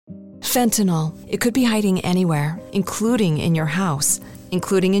Fentanyl. It could be hiding anywhere, including in your house,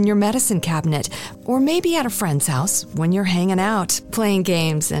 including in your medicine cabinet, or maybe at a friend's house when you're hanging out, playing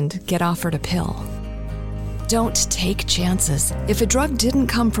games, and get offered a pill. Don't take chances. If a drug didn't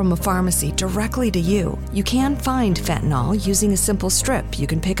come from a pharmacy directly to you, you can find fentanyl using a simple strip you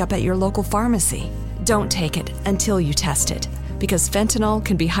can pick up at your local pharmacy. Don't take it until you test it, because fentanyl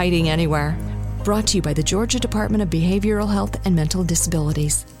can be hiding anywhere. Brought to you by the Georgia Department of Behavioral Health and Mental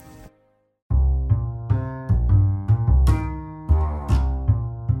Disabilities.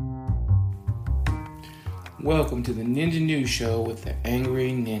 Welcome to the Ninja News Show with the Angry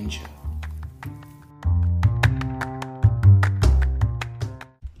Ninja.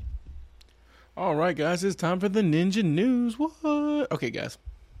 Alright guys, it's time for the Ninja News. What? Okay guys.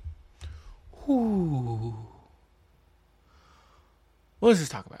 Well, let's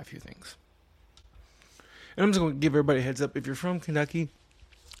just talk about a few things. And I'm just going to give everybody a heads up. If you're from Kentucky,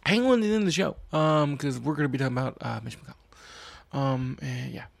 hang on to the end of the show. Because we're going to be talking about Mitch McConnell.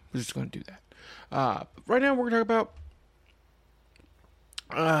 And yeah, we're just going to do that. Right now, we're going to talk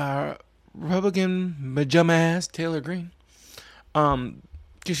about Republican majum-ass Taylor Greene.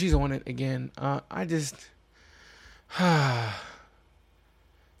 Because she's on it again.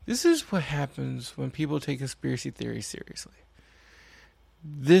 This is what happens when people take conspiracy theories seriously.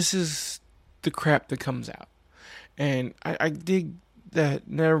 This is the crap that comes out. And I dig that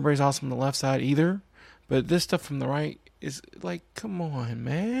not everybody's awesome on the left side either. But this stuff from the right is like, come on,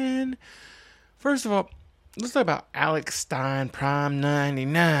 man. First of all, let's talk about Alex Stein, Prime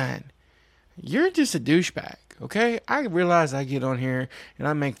 99. You're just a douchebag, okay? I realize I get on here and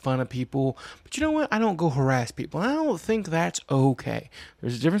I make fun of people, but you know what? I don't go harass people. I don't think that's okay.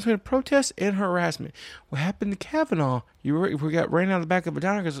 There's a difference between a protest and harassment. What happened to Kavanaugh, we got ran out of the back of a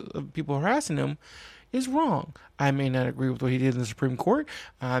diner because of people harassing him, is wrong. I may not agree with what he did in the Supreme Court.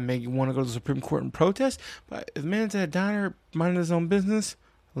 I may want to go to the Supreme Court and protest, but if the man's at a diner minding his own business,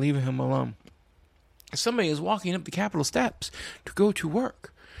 leave him alone. If somebody is walking up the Capitol steps to go to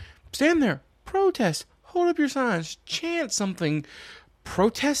work, stand there, protest, hold up your signs, chant something,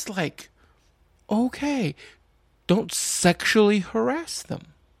 protest like, okay, don't sexually harass them.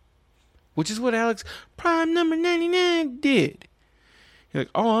 Which is what Alex Prime number 99 did. You're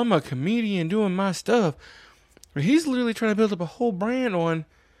like, oh, I'm a comedian doing my stuff. But he's literally trying to build up a whole brand on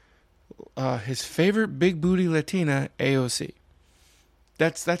his favorite big booty Latina, AOC.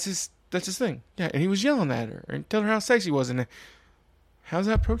 That's his thing. Yeah, and he was yelling at her and telling her how sexy he was. And how's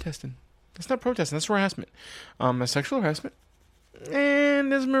that protesting? That's not protesting. That's harassment. That's sexual harassment.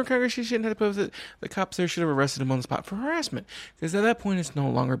 And as a member of Congress, she shouldn't have to post it. The cops there should have arrested him on the spot for harassment. Because at that point, it's no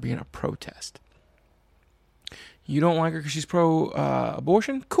longer being a protest. You don't like her because she's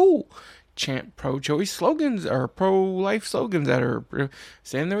pro-abortion? Cool. Chant pro-choice slogans or pro-life slogans at her.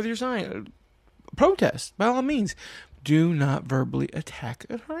 Stand there with your sign. Protest, by all means. Do not verbally attack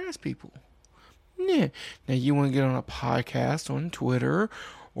and harass people. Yeah. Now, you want to get on a podcast on Twitter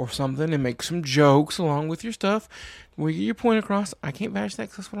or something and make some jokes along with your stuff where you get your point across. I can't bash that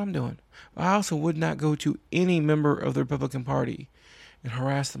because that's what I'm doing. But I also would not go to any member of the Republican Party and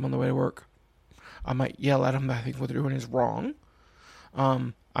harass them on the way to work. I might yell at them that I think what they're doing is wrong.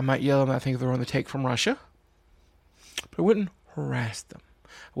 I might yell at them that I think they're on the take from Russia. But I wouldn't harass them.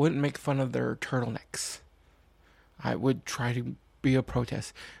 I wouldn't make fun of their turtlenecks. I would try to be a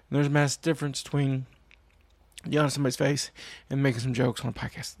protest. And there's a massive difference between yelling at somebody's face and making some jokes on a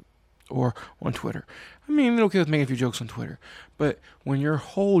podcast or on Twitter. I mean, it's okay with making a few jokes on Twitter. But when your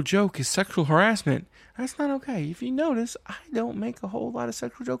whole joke is sexual harassment, that's not okay. If you notice, I don't make a whole lot of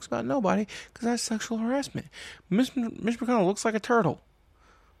sexual jokes about nobody because that's sexual harassment. Mitch McConnell looks like a turtle.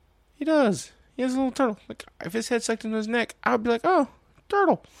 He does. He has a little turtle. Like, if his head sucked into his neck, I would be like, oh,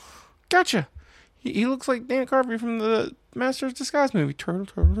 turtle. Gotcha. He looks like Dan Carvey from the Master's Disguise movie. Turtle,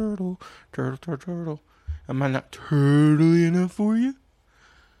 turtle, turtle, turtle, turtle, turtle. Am I not turtly enough for you?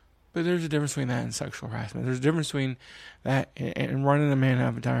 But there's a difference between that and sexual harassment. There's a difference between that and running a man out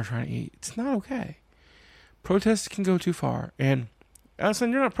of a diner trying to eat. It's not okay. Protests can go too far. And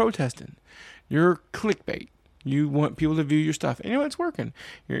Allison, you're not protesting. You're clickbait. You want people to view your stuff. And you know, it's working.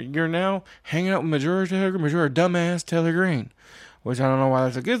 You're now hanging out with Majora dumbass Taylor Greene. Which I don't know why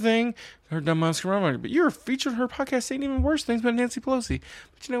that's a good thing. Her dumbass can run. But you're featured her podcast saying even worse things about Nancy Pelosi.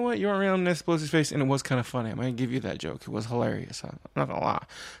 But you know what? You weren't around Nancy Pelosi's face, and it was kind of funny. I'm going to give you that joke. It was hilarious. I'm not going to lie.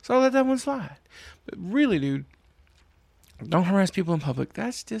 So I'll let that one slide. But really, dude, don't harass people in public.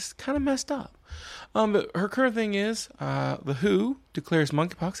 That's just kind of messed up. But her current thing is the WHO declares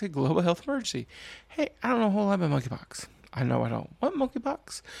monkeypox a global health emergency. Hey, I don't know a whole lot about monkeypox. I know I don't want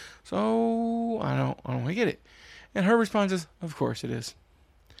monkeypox. So I don't get it. And her response is, of course it is.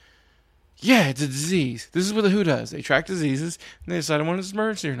 Yeah, it's a disease. This is what the WHO does. They track diseases, and they decide when it's an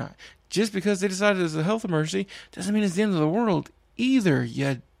emergency or not. Just because they decided it's a health emergency doesn't mean it's the end of the world either,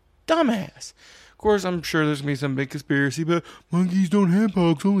 you dumbass. Of course, I'm sure there's going to be some big conspiracy, but monkeys don't have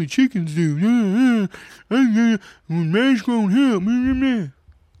pox, only chickens do. Mask won't help.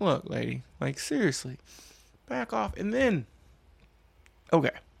 Look, lady, like, seriously, back off. And then,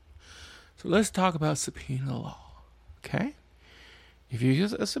 okay, so let's talk about subpoena law, okay? If you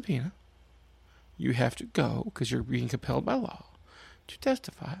use a subpoena, you have to go, because you're being compelled by law, to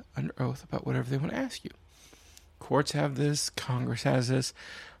testify under oath about whatever they want to ask you. Courts have this, Congress has this,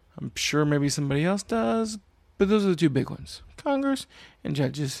 I'm sure maybe somebody else does, but those are the two big ones. Congress and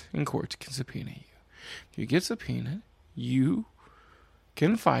judges and courts can subpoena you. If you get subpoenaed, you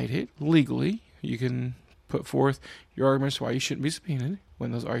can fight it legally. You can put forth your arguments why you shouldn't be subpoenaed.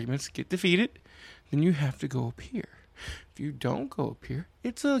 When those arguments get defeated, then you have to go appear. If you don't go appear,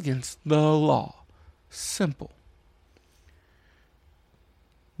 it's against the law. Simple.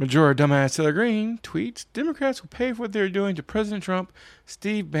 Majority dumbass Taylor Greene tweets, Democrats will pay for what they're doing to President Trump,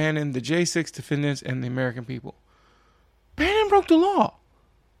 Steve Bannon, the J6 defendants, and the American people. Bannon broke the law.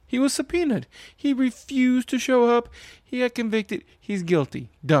 He was subpoenaed. He refused to show up. He got convicted. He's guilty.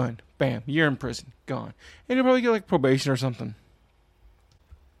 Done. Bam. You're in prison. Gone. And he'll probably get like probation or something.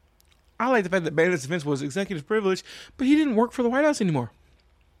 I like the fact that Bannon's defense was executive privilege, but he didn't work for the White House anymore.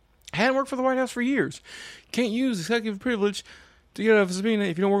 Hadn't worked for the White House for years. Can't use executive privilege to get out of a subpoena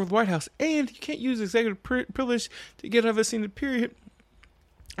if you don't work with the White House. And you can't use executive privilege to get out of a subpoena, period.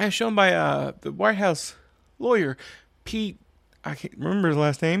 As shown by the White House lawyer, Pete, I can't remember his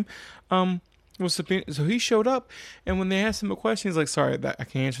last name, was subpoenaed. So he showed up, and when they asked him a question, he's like, sorry, I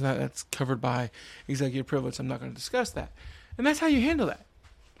can't answer that. That's covered by executive privilege. I'm not going to discuss that. And that's how you handle that.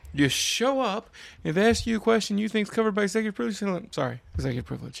 You show up, if they ask you a question you think is covered by executive privilege, say, sorry, executive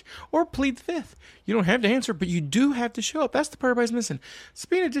privilege. Or plead the fifth. You don't have to answer, but you do have to show up. That's the part everybody's missing.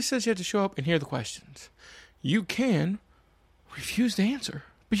 Subpoena just says you have to show up and hear the questions. You can refuse to answer,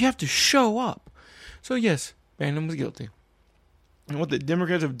 but you have to show up. So yes, Bannon was guilty. And what the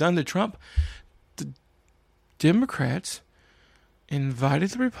Democrats have done to Trump, the Democrats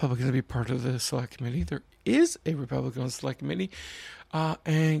invited the Republicans to be part of the select committee. There is a Republican on the select committee.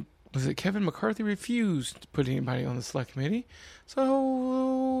 And was it Kevin McCarthy refused to put anybody on the select committee?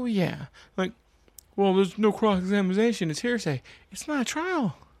 So, yeah. Like, well, there's no cross-examination. It's hearsay. It's not a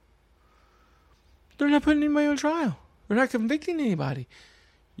trial. They're not putting anybody on trial. They're not convicting anybody.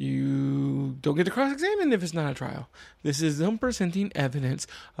 You don't get to cross-examine if it's not a trial. This is them presenting evidence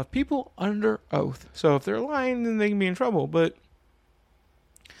of people under oath. So if they're lying, then they can be in trouble. But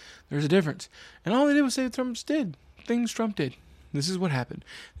there's a difference. And all they did was say Trump did. Things Trump did. This is what happened.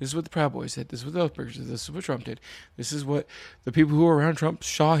 This is what the Proud Boys said. This is what the Oathbreakers did. This is what Trump did. This is what the people who were around Trump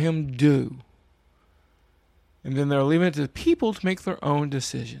saw him do. And then they're leaving it to the people to make their own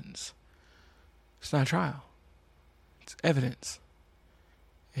decisions. It's not a trial. It's evidence.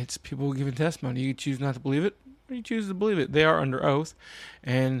 It's people giving testimony. You choose not to believe it, or you choose to believe it. They are under oath,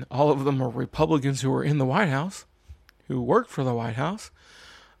 and all of them are Republicans who are in the White House, who work for the White House.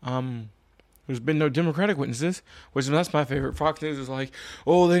 There's been no Democratic witnesses, which that's my favorite. Fox News is like,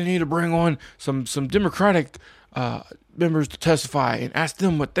 oh, they need to bring on some Democratic members to testify and ask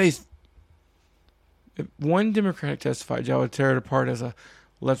them what they. If one Democratic testified, y'all would tear it apart as a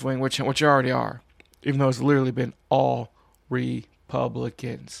left wing, which you already are, even though it's literally been all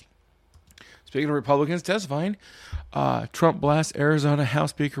Republicans. Speaking of Republicans testifying, Trump blasts Arizona House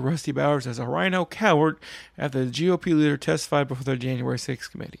Speaker Rusty Bowers as a rhino coward after the GOP leader testified before the January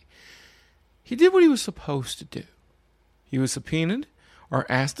 6th committee. He did what he was supposed to do. He was subpoenaed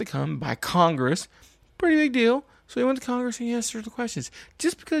or asked to come by Congress. Pretty big deal. So he went to Congress and he answered the questions.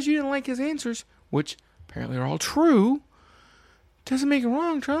 Just because you didn't like his answers, which apparently are all true, doesn't make it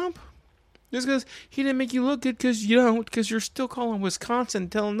wrong, Trump. Just because he didn't make you look good because you don't, because you're still calling Wisconsin,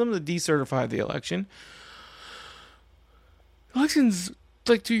 telling them to decertify the election. Election's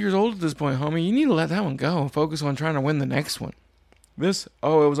like 2 years old at this point, homie. You need to let that one go and focus on trying to win the next one. This, it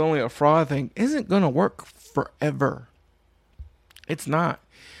was only a fraud thing, isn't going to work forever. It's not.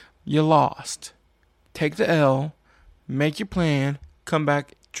 You lost. Take the L, make your plan, come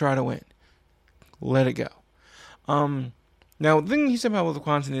back, try to win. Let it go. Now, the thing he said about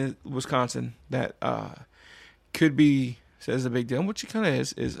Wisconsin that could be said as a big deal, which it kind of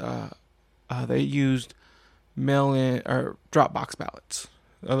is they used mail-in or drop box ballots.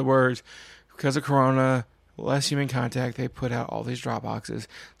 In other words, because of Corona, less human contact, they put out all these drop boxes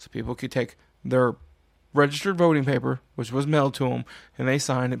so people could take their registered voting paper, which was mailed to them, and they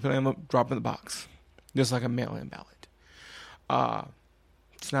signed it, put it in the drop in the box, just like a mail-in ballot.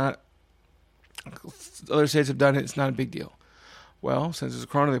 It's not Other states have done it. It's not a big deal. Well, since it's a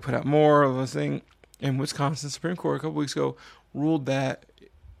corona, they put out more of a thing. In Wisconsin, Supreme Court a couple weeks ago ruled that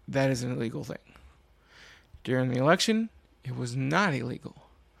that is an illegal thing. During the election, it was not illegal.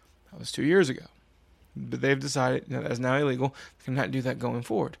 That was 2 years ago. But they've decided that that's now illegal. They cannot do that going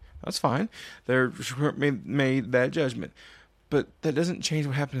forward. That's fine. They're made that judgment. But that doesn't change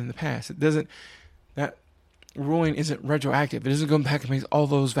what happened in the past. It doesn't. That ruling isn't retroactive. It doesn't go back and make all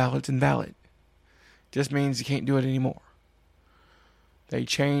those valid invalid. It just means you can't do it anymore. They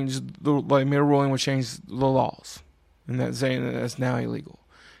made a ruling which changed the laws. And that's saying that that's now illegal.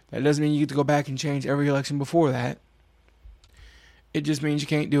 That doesn't mean you get to go back and change every election before that. It just means you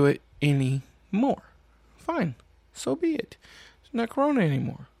can't do it anymore. Fine. So be it. It's not corona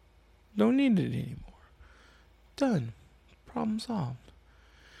anymore. Don't need it anymore. Done. Problem solved.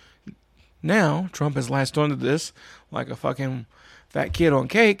 Now, Trump has latched onto this like a fucking fat kid on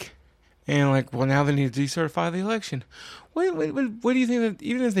cake. And now they need to decertify the election. What do you think that,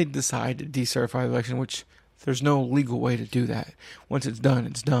 even if they decide to decertify the election, which there's no legal way to do that. Once it's done,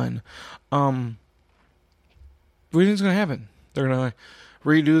 it's done. What do you think is going to happen? They're going to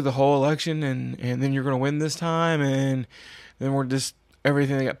redo the whole election and then you're going to win this time and then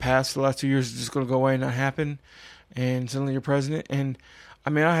everything that got passed for the last 2 years is just going to go away and not happen and suddenly you're president. And I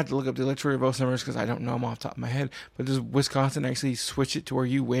mean, I had to look up the electoral vote numbers because I don't know them off the top of my head. But does Wisconsin actually switch it to where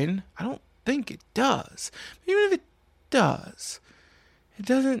you win? I don't think it does. Even if it does, it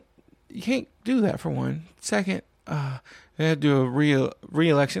doesn't. You can't do that, for one. Second, they had to do a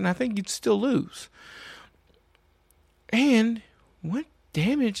re-election. I think you'd still lose. And what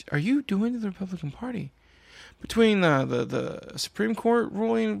damage are you doing to the Republican Party? Between the Supreme Court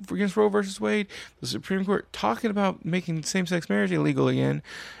ruling against Roe versus Wade, the Supreme Court talking about making same-sex marriage illegal again,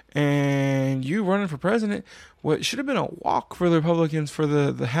 and you running for president, what should have been a walk for the Republicans for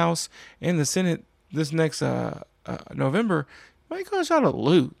the House and the Senate this next November might cause y'all to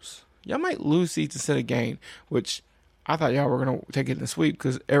lose. Y'all might lose seats instead of gain, which I thought y'all were going to take it in the sweep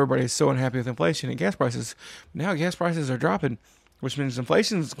because everybody's so unhappy with inflation and gas prices. Now gas prices are dropping, which means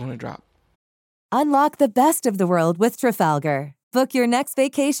inflation is going to drop. Unlock the best of the world with Trafalgar. Book your next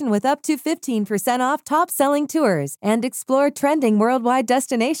vacation with up to 15% off top-selling tours and explore trending worldwide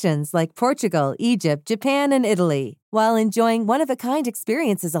destinations like Portugal, Egypt, Japan, and Italy, while enjoying one-of-a-kind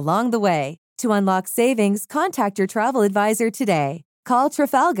experiences along the way. To unlock savings, contact your travel advisor today. Call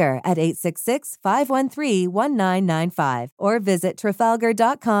Trafalgar at 866-513-1995 or visit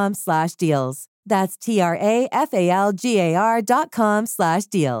trafalgar.com/deals. That's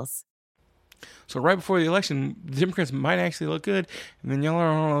TRAFALGAR.com/deals. So right before the election, the Democrats might actually look good, and then y'all are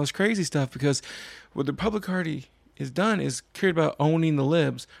on all this crazy stuff because what the Republican Party is done is cared about owning the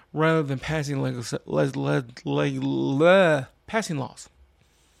libs rather than passing passing laws.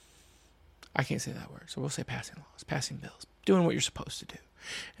 I can't say that word, so we'll say passing laws, passing bills, doing what you're supposed to do.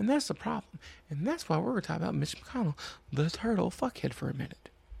 And that's the problem. And that's why we're going to talk about Mitch McConnell, the turtle fuckhead, for a minute.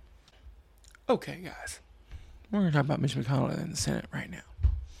 Okay, guys. We're going to talk about Mitch McConnell in the Senate right now.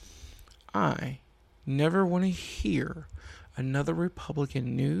 I never want to hear another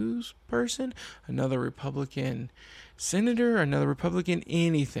Republican news person, another Republican senator, another Republican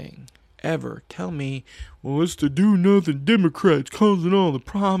anything ever tell me, well, it's the do-nothing Democrats causing all the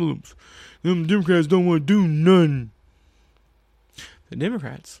problems. Them Democrats don't want to do nothing. The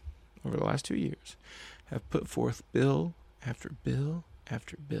Democrats, over the last 2 years, have put forth bill after bill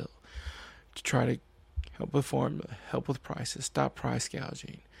after bill to try to help with formula, help with prices, stop price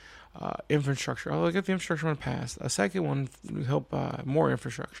gouging, infrastructure. I'll get the infrastructure one passed. A second one will help more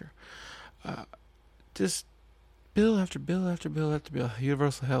infrastructure. Just bill after bill after bill after bill.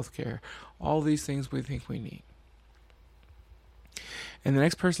 Universal health care. All these things we think we need. And the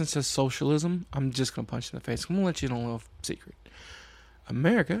next person says socialism, I'm just going to punch in the face. I'm going to let you know a little secret.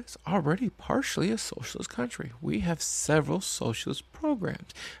 America is already partially a socialist country. We have several socialist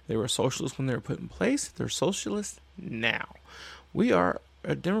programs. They were socialist when they were put in place. They're socialist now. We are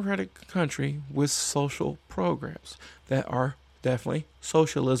a democratic country with social programs that are definitely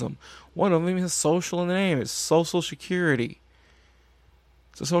socialism. One of them is social in the name. It's Social Security.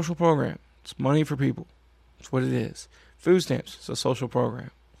 It's a social program. It's money for people. It's what it is. Food stamps. It's a social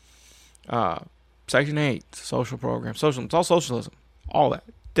program. Section 8. It's a social program. Social. It's all socialism. All that.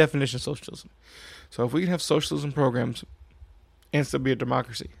 Definition of socialism. So if we can have socialism programs and still be a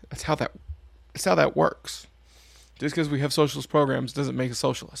democracy, that's how that works. Just because we have socialist programs doesn't make us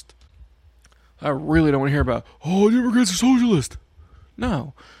socialist. I really don't want to hear about, Democrats are socialist.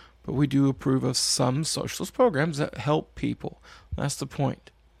 No, but we do approve of some socialist programs that help people. That's the point.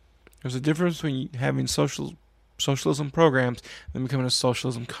 There's a difference between having socialism programs and becoming a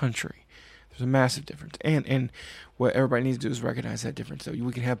socialism country. There's a massive difference. And what everybody needs to do is recognize that difference. So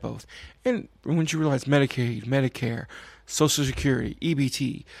we can have both. And once you realize Medicaid, Medicare, Social Security,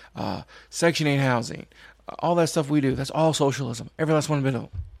 EBT, Section 8 housing, all that stuff we do, that's all socialism. Every last one bit of it.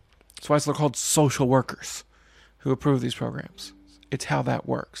 That's why they're called social workers who approve these programs. It's how that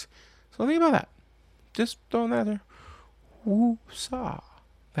works. So think about that. Just throwing that there. Woo-saw.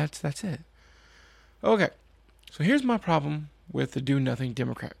 That's it. Okay. So here's my problem with the do-nothing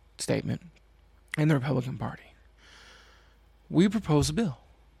Democrat statement and the Republican Party. We propose a bill.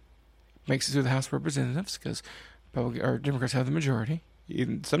 Makes it through the House of Representatives because Democrats have the majority.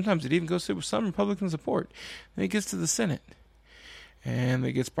 Sometimes it even goes through with some Republican support. Then it gets to the Senate. And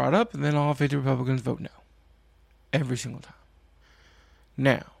it gets brought up, and then all 50 Republicans vote no. Every single time.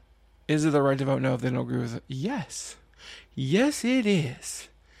 Now, is it the right to vote no if they don't agree with it? Yes. Yes, it is.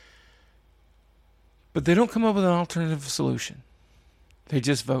 But they don't come up with an alternative solution. They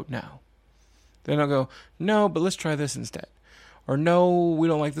just vote no. They don't go, no, but let's try this instead. Or no, we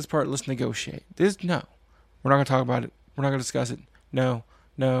don't like this part, let's negotiate. No. We're not going to talk about it. We're not going to discuss it. No.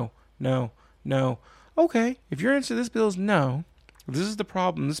 Okay, if your answer to this bill is no, if this is the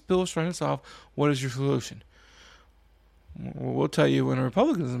problem this bill is trying to solve, what is your solution? Well, we'll tell you when a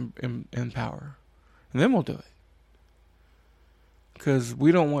Republican is in power. And then we'll do it. Because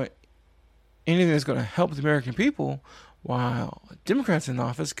we don't want anything that's going to help the American people while a Democrat's in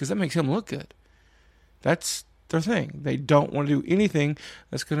office, because that makes him look good. That's their thing. They don't want to do anything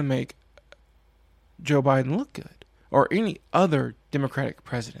that's going to make Joe Biden look good, or any other Democratic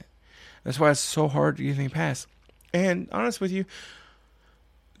president. That's why it's so hard to get anything passed. And honest with you,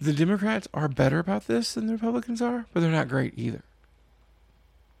 the Democrats are better about this than the Republicans are, but they're not great either.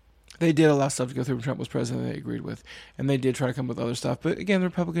 They did allow stuff to go through when Trump was president that they agreed with, and they did try to come up with other stuff. But again, the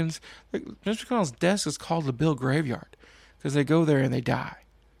Republicans, Mitch McConnell's desk is called the Bill Graveyard because they go there and they die.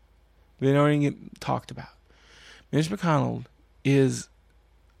 They don't even get talked about. Mitch McConnell is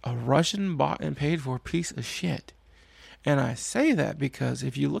a Russian bought and paid for piece of shit. And I say that because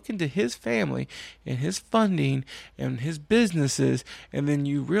if you look into his family and his funding and his businesses, and then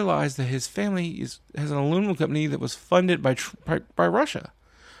you realize that his family has an aluminum company that was funded by Russia,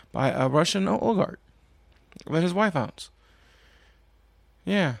 by a Russian oligarch that his wife owns.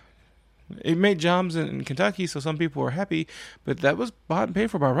 Yeah. It made jobs in Kentucky, so some people were happy, but that was bought and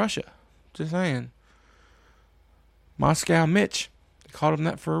paid for by Russia. Just saying. Moscow Mitch. They called him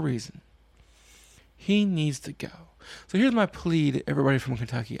that for a reason. He needs to go. So here's my plea to everybody from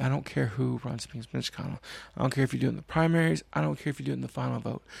Kentucky. I don't care who runs against Mitch McConnell. I don't care if you do it in the primaries. I don't care if you do it in the final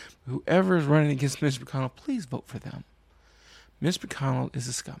vote. Whoever is running against Mitch McConnell, please vote for them. Mitch McConnell is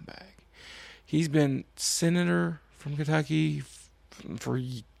a scumbag. He's been senator from Kentucky for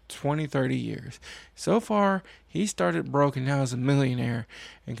 20, 30 years. So far, he started broke and now is a millionaire.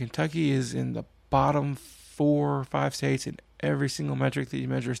 And Kentucky is in the bottom 4 or 5 states in every single metric that you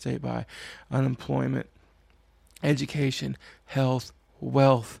measure a state by. Unemployment, education, health,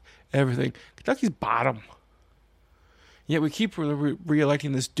 wealth, everything. Kentucky's bottom. Yet we keep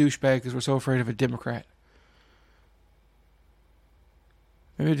re-electing this douchebag because we're so afraid of a Democrat.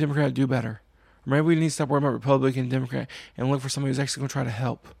 Maybe a Democrat would do better. Or maybe we need to stop worrying about Republican and Democrat and look for somebody who's actually going to try to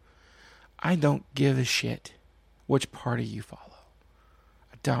help. I don't give a shit which party you follow.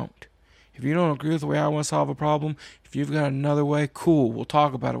 I don't. If you don't agree with the way I want to solve a problem, if you've got another way, cool, we'll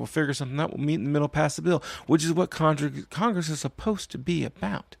talk about it. We'll figure something out. We'll meet in the middle, pass the bill, which is what Congress is supposed to be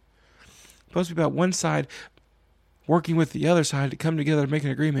about. It's supposed to be about one side working with the other side to come together and make an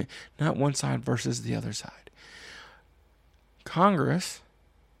agreement, not one side versus the other side. Congress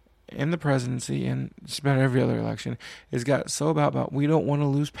and the presidency and just about every other election has got so about we don't want to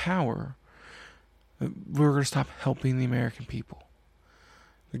lose power. We're going to stop helping the American people.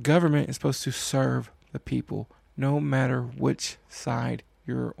 The government is supposed to serve the people no matter which side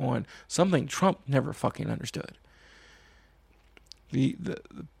you're on. Something Trump never fucking understood. The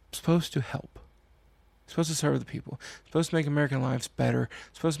supposed to help. It's supposed to serve the people. It's supposed to make American lives better.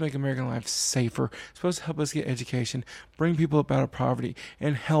 It's supposed to make American lives safer. It's supposed to help us get education, bring people up out of poverty,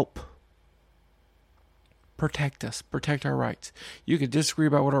 and help protect us, protect our rights. You could disagree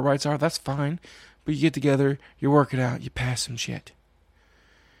about what our rights are, that's fine. But you get together, you work it out, you pass some shit.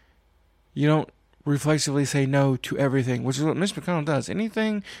 You don't reflexively say no to everything, which is what Mitch McConnell does.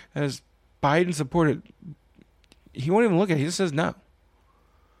 Anything that is Biden supported, he won't even look at it. He just says no.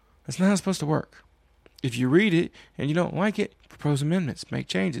 That's not how it's supposed to work. If you read it and you don't like it, propose amendments, make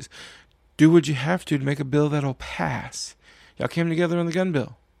changes. Do what you have to make a bill that'll pass. Y'all came together on the gun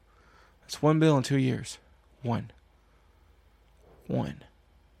bill. That's one bill in 2 years. One.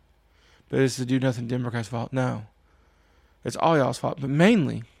 But it's the do-nothing Democrats' fault. No. It's all y'all's fault. But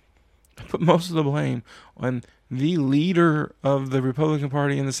mainly, I put most of the blame on the leader of the Republican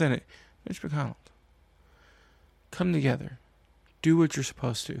Party in the Senate, Mitch McConnell. Come together. Do what you're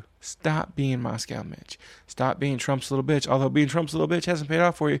supposed to. Stop being Moscow Mitch. Stop being Trump's little bitch. Although being Trump's little bitch hasn't paid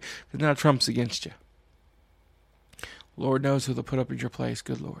off for you, because now Trump's against you. Lord knows who they'll put up in your place.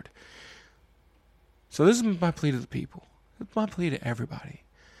 Good Lord. So this is my plea to the people. It's my plea to everybody.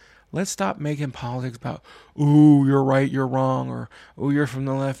 Let's stop making politics about, ooh, you're right, you're wrong, or ooh, you're from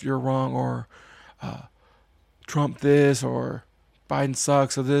the left, you're wrong, or Trump this, or Biden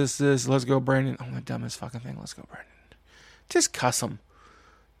sucks, or this, let's go Brandon. Oh, the dumbest fucking thing, let's go Brandon. Just cuss them.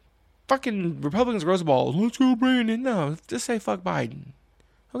 Fucking Republicans grow the balls. Let's go Brandon. No, just say fuck Biden.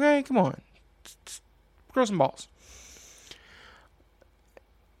 Okay, come on. Just grow some balls.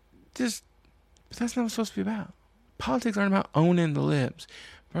 But that's not what it's supposed to be about. Politics aren't about owning the libs.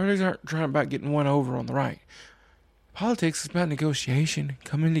 Politics aren't trying about getting one over on the right. Politics is about negotiation,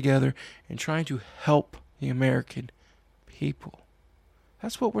 coming together, and trying to help the American people.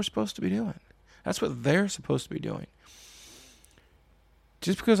 That's what we're supposed to be doing. That's what they're supposed to be doing.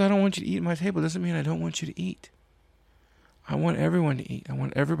 Just because I don't want you to eat at my table doesn't mean I don't want you to eat. I want everyone to eat. I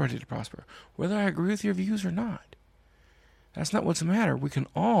want everybody to prosper, whether I agree with your views or not. That's not what's the matter. We can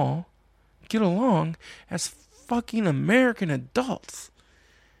all get along as fucking American adults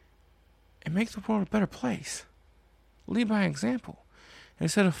and make the world a better place. Lead by example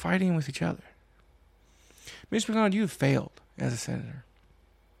instead of fighting with each other. Mitch McConnell, you failed as a senator.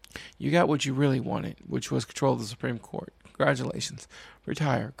 You got what you really wanted, which was control of the Supreme Court. Congratulations.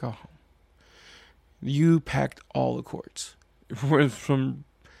 Retire. Go home. You packed all the courts from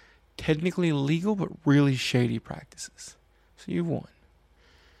technically legal but really shady practices. So you've won.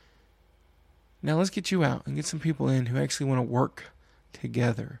 Now let's get you out and get some people in who actually want to work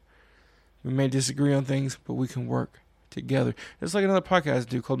together. We may disagree on things, but we can work together. It's like another podcast I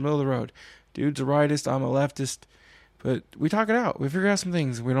do called Middle of the Road. Dude's a rightist, I'm a leftist, but we talk it out. We figure out some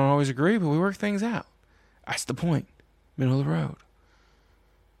things. We don't always agree, but we work things out. That's the point. Middle of the road.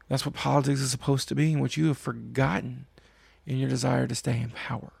 That's what politics is supposed to be and what you have forgotten in your desire to stay in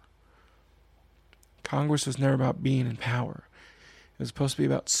power. Congress was never about being in power. It was supposed to be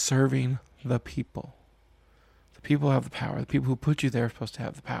about serving the people. The people have the power. The people who put you there are supposed to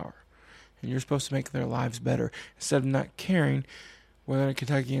have the power. And you're supposed to make their lives better instead of not caring whether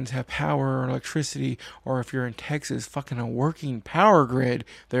Kentuckians have power or electricity, or if you're in Texas, fucking a working power grid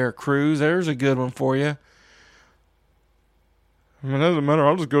there, Cruz. There's a good one for you. I mean, it doesn't matter.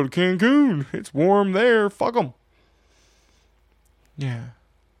 I'll just go to Cancun. It's warm there. Fuck them. Yeah.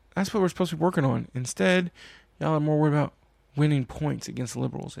 That's what we're supposed to be working on. Instead, y'all are more worried about winning points against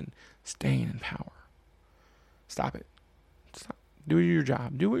liberals and staying in power. Stop it. Stop. Do your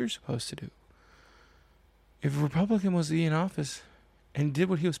job. Do what you're supposed to do. If a Republican was in office and did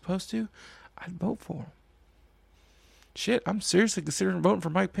what he was supposed to, I'd vote for him. Shit, I'm seriously considering voting for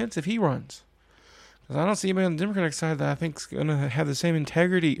Mike Pence if he runs. Because I don't see anybody on the Democratic side that I think is going to have the same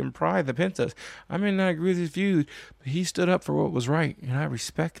integrity and pride that Pence does. I may not agree with his views, but he stood up for what was right, and I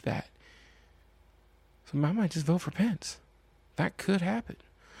respect that. So I might just vote for Pence. That could happen.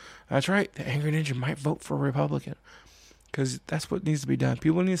 That's right, the Angry Ninja might vote for a Republican. Because that's what needs to be done.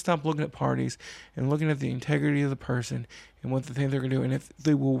 People need to stop looking at parties and looking at the integrity of the person and what they think they're going to do. And if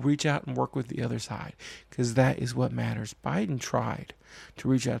they will reach out and work with the other side. Because that is what matters. Biden tried to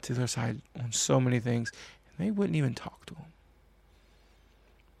reach out to the other side on so many things. And they wouldn't even talk to him.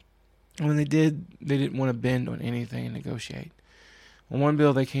 And when they did, they didn't want to bend on anything and negotiate. On one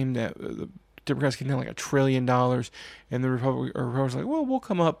bill, they came to... The Democrats came down like $1 trillion. And the Republicans were like, well, we'll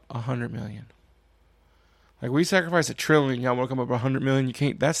come up $100 million. Like, we sacrificed $1 trillion, y'all want to come up with $100 million, you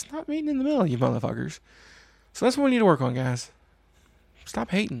can't. That's not meeting in the middle, you motherfuckers. So that's what we need to work on, guys.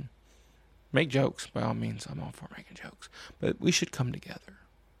 Stop hating. Make jokes, by all means. I'm all for making jokes. But we should come together.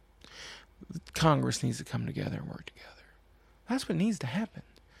 Congress needs to come together and work together. That's what needs to happen.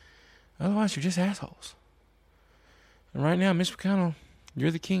 Otherwise, you're just assholes. And right now, Mitch McConnell, you're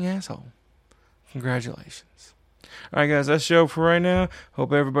the king asshole. Congratulations. All right, guys, that's the show for right now.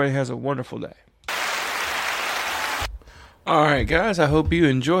 Hope everybody has a wonderful day. Alright guys, I hope you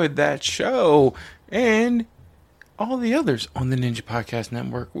enjoyed that show and all the others on the Ninja Podcast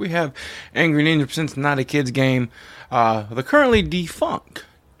Network. We have Angry Ninja Presents Not a Kid's Game, the currently defunct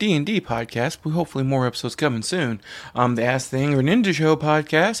D&D podcast, but hopefully more episodes coming soon. The Ask the Angry Ninja Show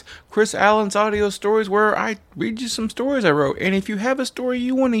podcast, Chris Allen's audio stories where I read you some stories I wrote. And if you have a story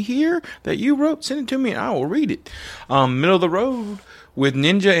you want to hear that you wrote, send it to me and I will read it. Middle of the Road with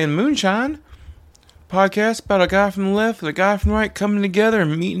Ninja and Moonshine. Podcast about a guy from the left and a guy from the right coming together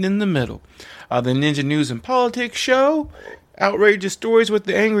and meeting in the middle. The Ninja News and Politics Show, Outrageous Stories with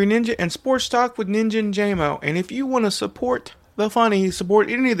the Angry Ninja, and Sports Talk with Ninja and JMO. And if you want to support the funny, support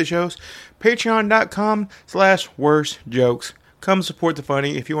any of the shows, patreon.com/worstjokes. Come support the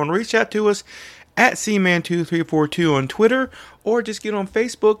funny. If you want to reach out to us, at cman2342 on Twitter, or just get on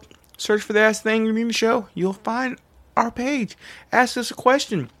Facebook, search for the Ask the Angry Ninja Show. You'll find our page. Ask us a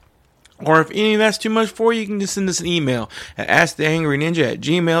question. Or if any of that's too much for you, you can just send us an email at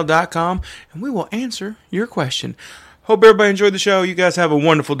asktheangryninja@gmail.com, and we will answer your question. Hope everybody enjoyed the show. You guys have a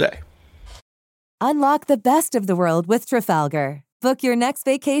wonderful day. Unlock the best of the world with Trafalgar. Book your next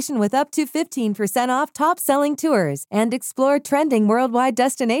vacation with up to 15% off top-selling tours and explore trending worldwide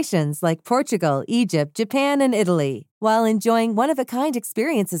destinations like Portugal, Egypt, Japan, and Italy, while enjoying one-of-a-kind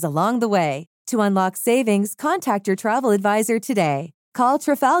experiences along the way. To unlock savings, contact your travel advisor today. Call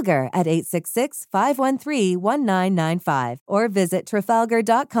Trafalgar at 866-513-1995 or visit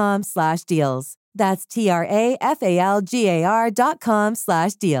trafalgar.com/deals. That's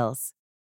TRAFALGAR.com/deals.